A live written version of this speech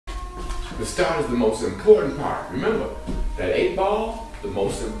The start is the most important part. Remember, that 8 ball, the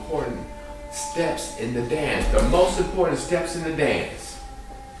most important steps in the dance. The most important steps in the dance.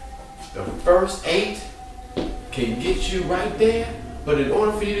 The first 8 can get you right there, but in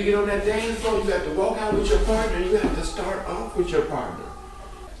order for you to get on that dance floor, you have to walk out with your partner. You have to start off with your partner.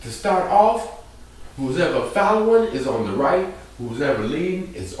 To start off, who's ever following is on the right, who's ever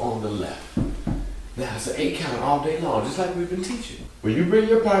leading is on the left. Now it's an 8 count all day long, just like we've been teaching. When you bring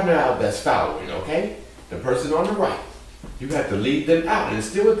your partner out that's following, okay? The person on the right, you have to lead them out, and it's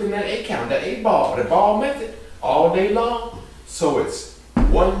still within that 8 count, that 8 ball, the ball method, all day long. So it's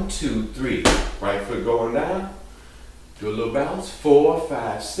 1, 2, 3, right foot going down, do a little bounce, 4,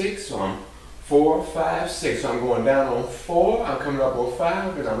 5, 6, so I'm 4, 5, 6, so I'm going down on 4, I'm coming up on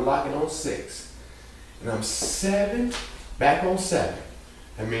 5, and I'm locking on 6. And I'm 7, back on 7.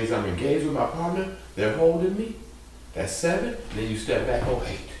 That means I'm engaged with my partner, they're holding me. That's 7, then you step back on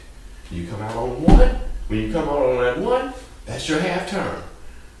 8. You come out on 1. When you come out on that 1, that's your half turn.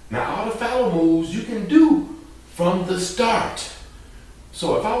 Now all the follow moves you can do from the start.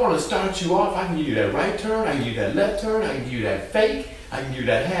 So if I want to start you off, I can give you that right turn, I can give you that left turn, I can give you that fake, I can give you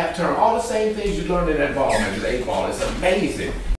that half turn, all the same things you learned in that ball, man, the 8 ball. It's amazing.